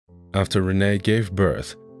After Renee gave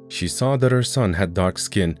birth, she saw that her son had dark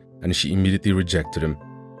skin and she immediately rejected him.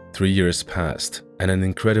 3 years passed and an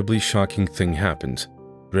incredibly shocking thing happened.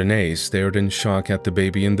 Renee stared in shock at the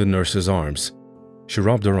baby in the nurse's arms. She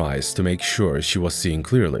rubbed her eyes to make sure she was seeing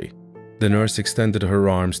clearly. The nurse extended her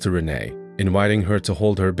arms to Renee, inviting her to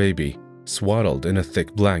hold her baby, swaddled in a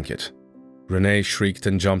thick blanket. Renee shrieked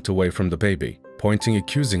and jumped away from the baby. Pointing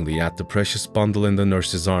accusingly at the precious bundle in the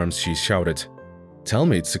nurse's arms, she shouted, "Tell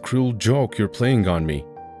me it's a cruel joke you're playing on me.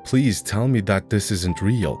 Please tell me that this isn't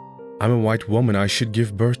real. I'm a white woman. I should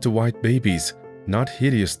give birth to white babies, not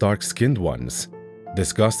hideous dark-skinned ones."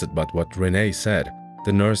 Disgusted by what Renee said,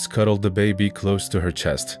 the nurse cuddled the baby close to her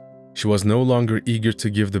chest. She was no longer eager to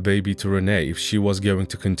give the baby to Renee if she was going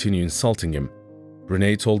to continue insulting him.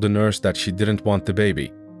 Renee told the nurse that she didn't want the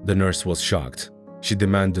baby. The nurse was shocked. She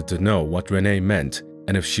demanded to know what Renee meant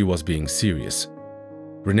and if she was being serious.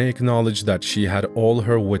 Renee acknowledged that she had all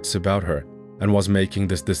her wits about her and was making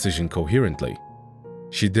this decision coherently.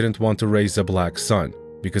 She didn't want to raise a black son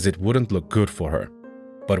because it wouldn't look good for her.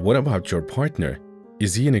 "But what about your partner?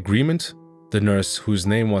 Is he in agreement?" the nurse, whose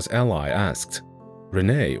name was Ally, asked.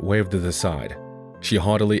 Renee waved it aside. She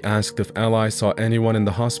haughtily asked if Ally saw anyone in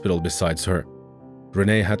the hospital besides her.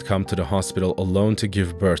 Renee had come to the hospital alone to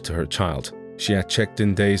give birth to her child. She had checked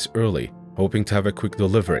in days early, hoping to have a quick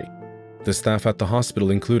delivery. The staff at the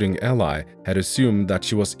hospital, including Ally, had assumed that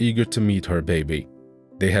she was eager to meet her baby.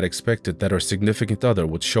 They had expected that her significant other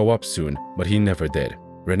would show up soon, but he never did.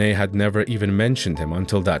 Renee had never even mentioned him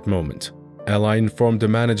until that moment. Ally informed the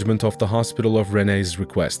management of the hospital of Renee's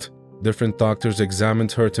request. Different doctors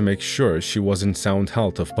examined her to make sure she was in sound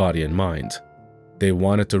health of body and mind. They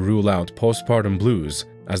wanted to rule out postpartum blues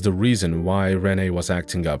as the reason why Renee was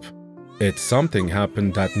acting up. It's something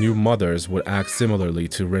happened that new mothers would act similarly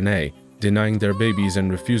to Renee, denying their babies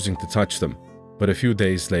and refusing to touch them. But a few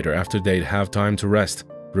days later, after they'd have time to rest,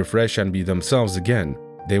 refresh and be themselves again,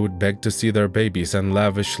 they would beg to see their babies and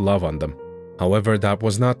lavish love on them. However, that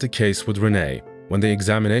was not the case with Renee. When the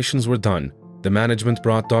examinations were done, the management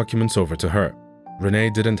brought documents over to her.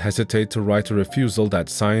 Renee didn't hesitate to write a refusal that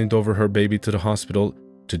signed over her baby to the hospital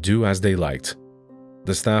to do as they liked.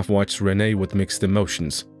 The staff watched Renee with mixed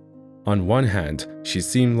emotions. On one hand, she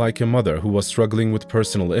seemed like a mother who was struggling with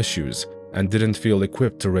personal issues and didn't feel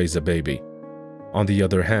equipped to raise a baby. On the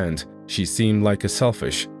other hand, she seemed like a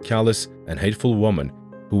selfish, callous, and hateful woman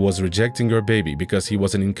who was rejecting her baby because he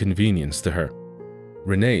was an inconvenience to her.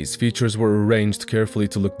 Renee's features were arranged carefully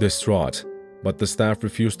to look distraught, but the staff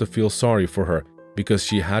refused to feel sorry for her because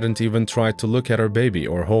she hadn't even tried to look at her baby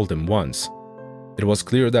or hold him once. It was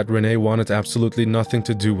clear that Renee wanted absolutely nothing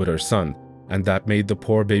to do with her son, and that made the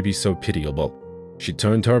poor baby so pitiable. She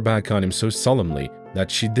turned her back on him so solemnly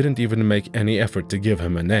that she didn't even make any effort to give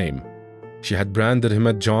him a name. She had branded him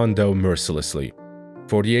a John Doe mercilessly.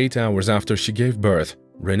 48 hours after she gave birth,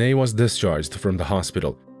 Renee was discharged from the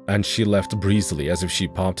hospital, and she left breezily as if she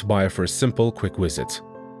popped by for a simple, quick visit.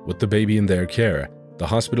 With the baby in their care, the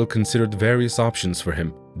hospital considered various options for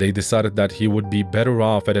him. They decided that he would be better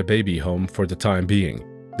off at a baby home for the time being.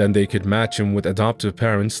 Then they could match him with adoptive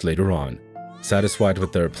parents later on. Satisfied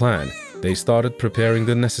with their plan, they started preparing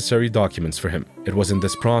the necessary documents for him. It was in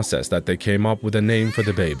this process that they came up with a name for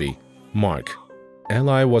the baby: Mark.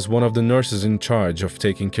 Ally was one of the nurses in charge of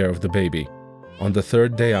taking care of the baby. On the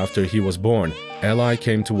 3rd day after he was born, Ally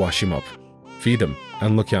came to wash him up, feed him,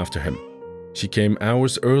 and look after him. She came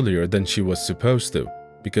hours earlier than she was supposed to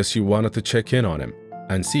because she wanted to check in on him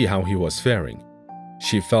and see how he was faring.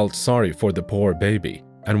 She felt sorry for the poor baby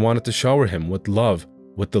and wanted to shower him with love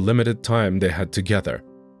with the limited time they had together.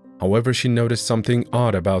 However, she noticed something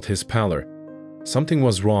odd about his pallor. Something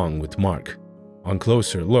was wrong with Mark. On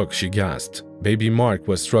closer look, she gasped. Baby Mark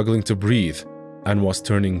was struggling to breathe and was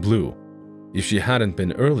turning blue. If she hadn't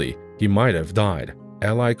been early, he might have died.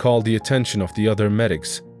 Ally called the attention of the other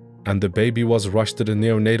medics, and the baby was rushed to the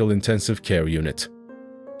neonatal intensive care unit.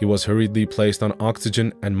 He was hurriedly placed on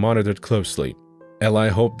oxygen and monitored closely. Ally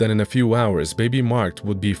hoped that in a few hours, baby Mark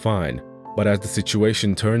would be fine, but as the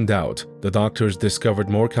situation turned out, the doctors discovered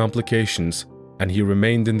more complications, and he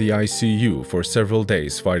remained in the ICU for several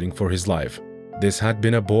days fighting for his life. This had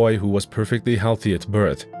been a boy who was perfectly healthy at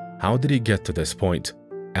birth. How did he get to this point?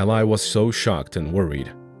 Ally was so shocked and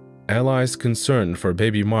worried. Ally's concern for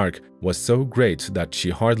baby Mark was so great that she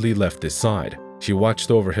hardly left his side. She watched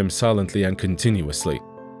over him silently and continuously.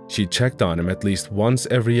 She checked on him at least once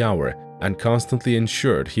every hour and constantly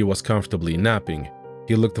ensured he was comfortably napping.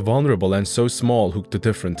 He looked vulnerable and so small, hooked to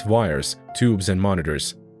different wires, tubes, and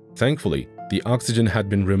monitors. Thankfully, the oxygen had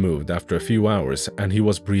been removed after a few hours and he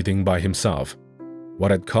was breathing by himself.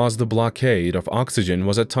 What had caused the blockade of oxygen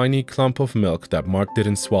was a tiny clump of milk that Mark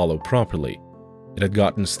didn't swallow properly. It had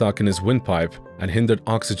gotten stuck in his windpipe and hindered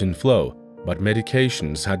oxygen flow, but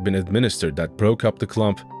medications had been administered that broke up the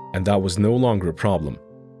clump, and that was no longer a problem.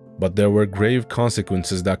 But there were grave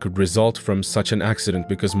consequences that could result from such an accident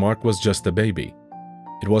because Mark was just a baby.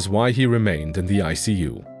 It was why he remained in the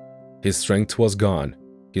ICU. His strength was gone.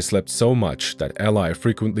 He slept so much that Eli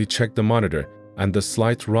frequently checked the monitor and the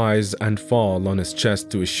slight rise and fall on his chest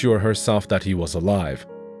to assure herself that he was alive.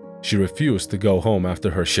 She refused to go home after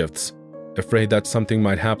her shifts, afraid that something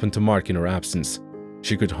might happen to Mark in her absence.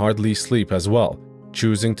 She could hardly sleep as well,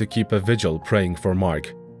 choosing to keep a vigil praying for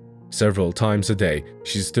Mark. Several times a day,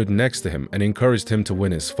 she stood next to him and encouraged him to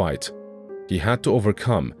win his fight. He had to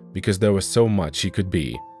overcome because there was so much he could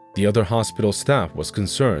be. The other hospital staff was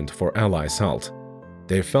concerned for Eli's health.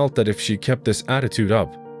 They felt that if she kept this attitude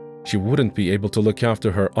up, she wouldn't be able to look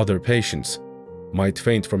after her other patients, might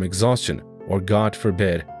faint from exhaustion, or God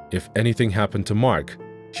forbid, if anything happened to Mark,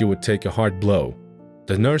 she would take a hard blow.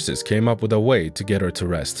 The nurses came up with a way to get her to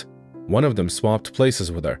rest. One of them swapped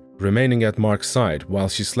places with her, remaining at Mark's side while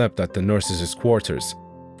she slept at the nurses' quarters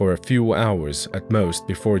for a few hours at most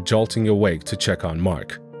before jolting awake to check on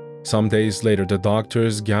Mark. Some days later, the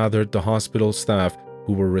doctors gathered the hospital staff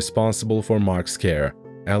who were responsible for Mark's care.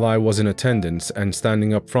 Eli was in attendance and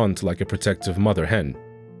standing up front like a protective mother hen.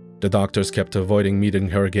 The doctors kept avoiding meeting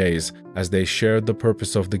her gaze as they shared the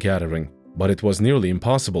purpose of the gathering, but it was nearly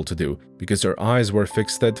impossible to do because her eyes were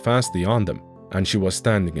fixed steadfastly on them, and she was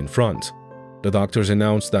standing in front. The doctors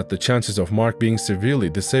announced that the chances of Mark being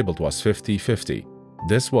severely disabled was 50-50.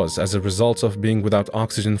 This was as a result of being without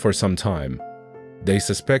oxygen for some time. They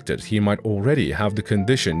suspected he might already have the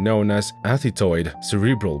condition known as athetoid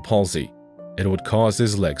cerebral palsy. It would cause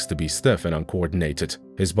his legs to be stiff and uncoordinated,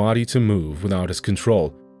 his body to move without his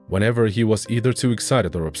control whenever he was either too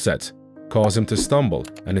excited or upset, cause him to stumble,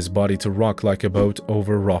 and his body to rock like a boat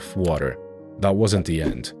over rough water. That wasn't the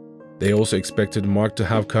end. They also expected Mark to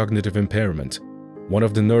have cognitive impairment. One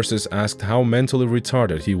of the nurses asked how mentally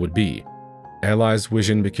retarded he would be. Eli's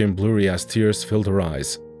vision became blurry as tears filled her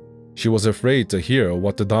eyes. She was afraid to hear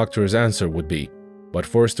what the doctor's answer would be, but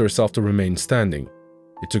forced herself to remain standing.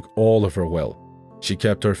 It took all of her will. She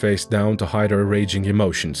kept her face down to hide her raging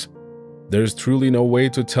emotions. There's truly no way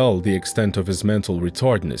to tell the extent of his mental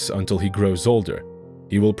retardedness until he grows older.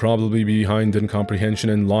 He will probably be behind in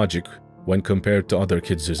comprehension and logic when compared to other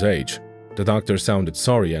kids his age. The doctor sounded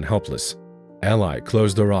sorry and helpless. Eli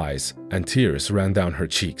closed her eyes, and tears ran down her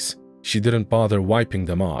cheeks. She didn't bother wiping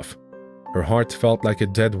them off. Her heart felt like a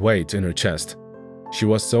dead weight in her chest. She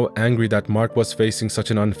was so angry that Mark was facing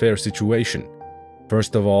such an unfair situation.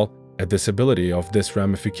 First of all, a disability of this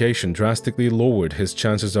ramification drastically lowered his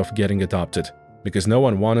chances of getting adopted, because no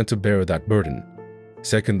one wanted to bear that burden.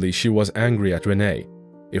 Secondly, she was angry at Renee.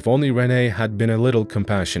 If only Renee had been a little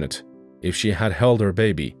compassionate, if she had held her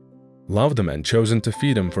baby, loved him and chosen to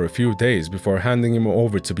feed him for a few days before handing him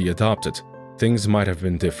over to be adopted, things might have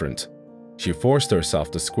been different. She forced herself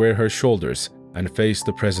to square her shoulders and face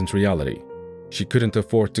the present reality. She couldn't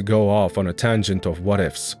afford to go off on a tangent of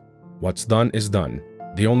what-ifs. What's done is done.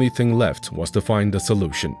 The only thing left was to find the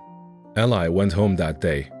solution. Eli went home that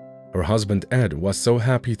day. Her husband Ed was so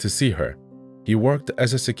happy to see her. He worked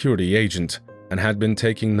as a security agent and had been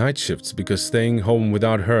taking night shifts because staying home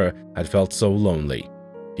without her had felt so lonely.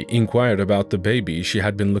 He inquired about the baby she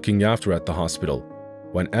had been looking after at the hospital.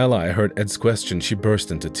 When Eli heard Ed's question, she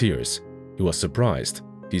burst into tears. He was surprised.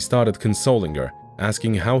 He started consoling her,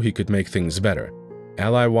 asking how he could make things better.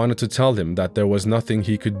 Eli wanted to tell him that there was nothing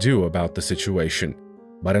he could do about the situation,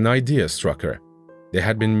 but an idea struck her. They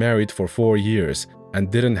had been married for 4 years and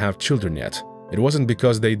didn't have children yet. It wasn't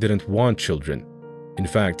because they didn't want children. In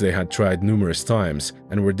fact, they had tried numerous times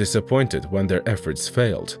and were disappointed when their efforts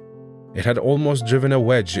failed. It had almost driven a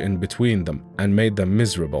wedge in between them and made them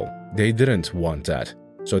miserable. They didn't want that,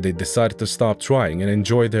 so they decided to stop trying and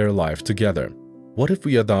enjoy their life together. "What if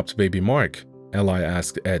we adopt baby Mark?" Eli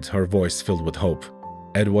asked Ed, her voice filled with hope.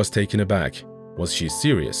 Ed was taken aback. Was she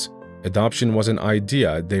serious? Adoption was an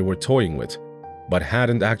idea they were toying with, but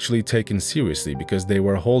hadn't actually taken seriously because they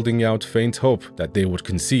were holding out faint hope that they would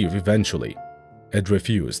conceive eventually. Ed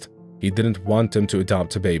refused. He didn't want them to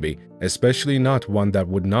adopt a baby, especially not one that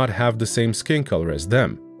would not have the same skin color as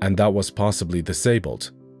them, and that was possibly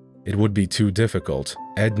disabled. It would be too difficult.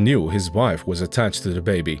 Ed knew his wife was attached to the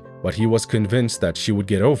baby, but he was convinced that she would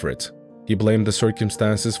get over it. He blamed the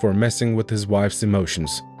circumstances for messing with his wife's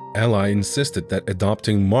emotions. Eli insisted that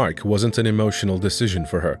adopting Mark wasn't an emotional decision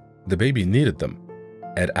for her. The baby needed them.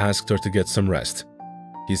 Ed asked her to get some rest.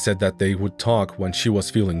 He said that they would talk when she was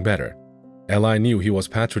feeling better. Eli knew he was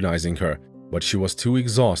patronizing her, but she was too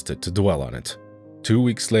exhausted to dwell on it. 2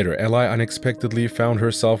 weeks later, Eli unexpectedly found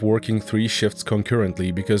herself working 3 shifts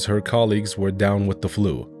concurrently because her colleagues were down with the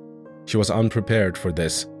flu. She was unprepared for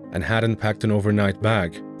this and hadn't packed an overnight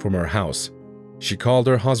bag from her house. She called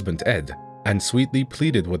her husband, Ed, and sweetly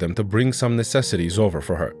pleaded with him to bring some necessities over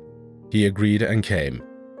for her. He agreed and came.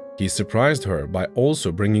 He surprised her by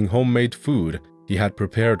also bringing homemade food he had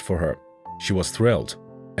prepared for her. She was thrilled.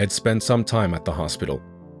 Ed spent some time at the hospital.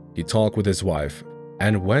 He talked with his wife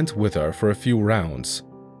and went with her for a few rounds.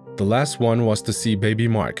 The last one was to see baby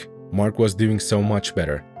Mark. Mark was doing so much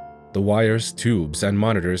better. The wires, tubes, and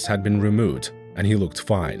monitors had been removed, and he looked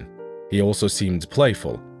fine. He also seemed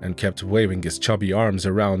playful and kept waving his chubby arms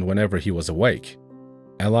around whenever he was awake.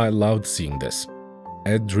 Eli loved seeing this.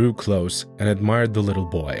 Ed drew close and admired the little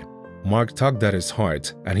boy. Mark tugged at his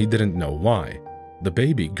heart, and he didn't know why. The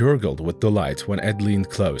baby gurgled with delight when Ed leaned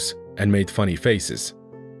close and made funny faces.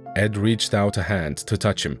 Ed reached out a hand to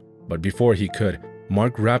touch him, but before he could,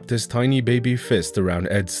 Mark wrapped his tiny baby fist around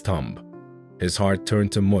Ed's thumb. His heart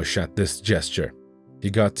turned to mush at this gesture. He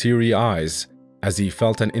got teary eyes as he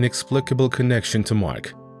felt an inexplicable connection to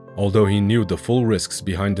Mark. Although he knew the full risks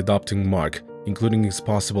behind adopting Mark, including his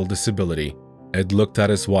possible disability, Ed looked at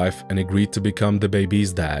his wife and agreed to become the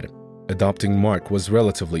baby's dad. Adopting Mark was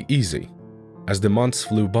relatively easy. As the months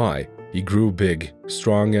flew by, he grew big,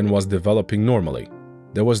 strong, and was developing normally.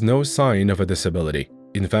 There was no sign of a disability.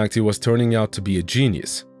 In fact, he was turning out to be a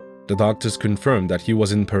genius. The doctors confirmed that he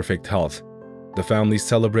was in perfect health. The family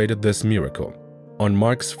celebrated this miracle. On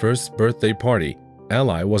Mark's first birthday party,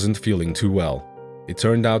 Eli wasn't feeling too well. It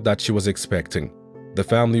turned out that she was expecting. The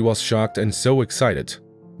family was shocked and so excited.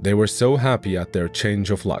 They were so happy at their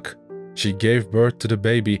change of luck. She gave birth to the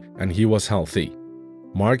baby and he was healthy.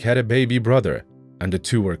 Mark had a baby brother, and the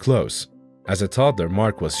two were close. As a toddler,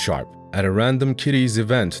 Mark was sharp. At a random kiddies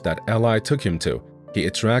event that Eli took him to, he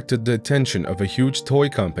attracted the attention of a huge toy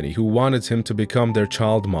company who wanted him to become their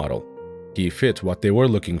child model. He fit what they were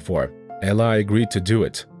looking for. Eli agreed to do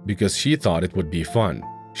it because she thought it would be fun.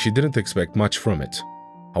 She didn't expect much from it.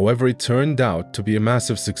 However, it turned out to be a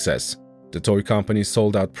massive success. The toy company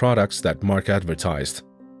sold out products that Mark advertised.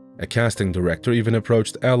 A casting director even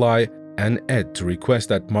approached Eli and Ed to request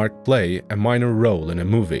that Mark play a minor role in a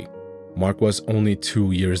movie. Mark was only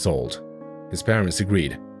 2 years old. His parents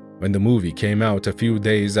agreed. When the movie came out a few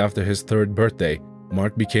days after his 3rd birthday,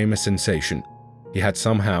 Mark became a sensation. He had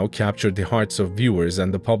somehow captured the hearts of viewers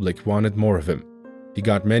and the public wanted more of him. He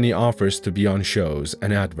got many offers to be on shows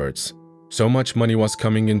and adverts. So much money was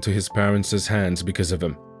coming into his parents' hands because of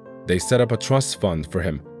him. They set up a trust fund for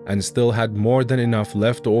him and still had more than enough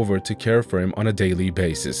left over to care for him on a daily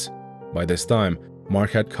basis. By this time,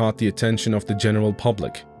 Mark had caught the attention of the general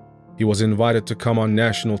public. He was invited to come on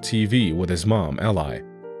national TV with his mom, Eli.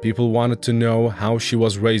 People wanted to know how she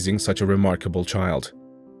was raising such a remarkable child.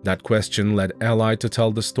 That question led Eli to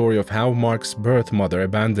tell the story of how Mark's birth mother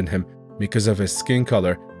abandoned him because of his skin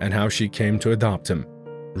color and how she came to adopt him.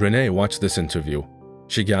 Renee watched this interview.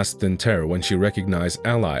 She gasped in terror when she recognized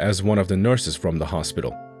Eli as one of the nurses from the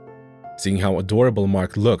hospital. Seeing how adorable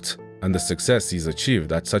Mark looked and the success he's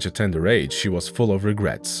achieved at such a tender age, she was full of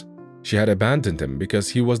regrets. She had abandoned him because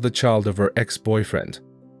he was the child of her ex-boyfriend.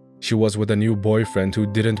 She was with a new boyfriend who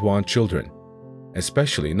didn't want children,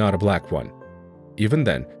 especially not a black one. Even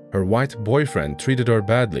then, her white boyfriend treated her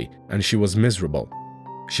badly and she was miserable.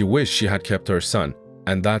 She wished she had kept her son,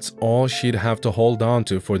 and that's all she'd have to hold on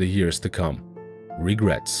to for the years to come.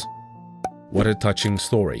 Regrets. What a touching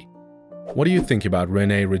story. What do you think about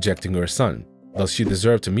Renee rejecting her son? Does she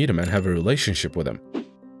deserve to meet him and have a relationship with him?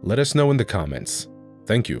 Let us know in the comments.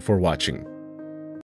 Thank you for watching.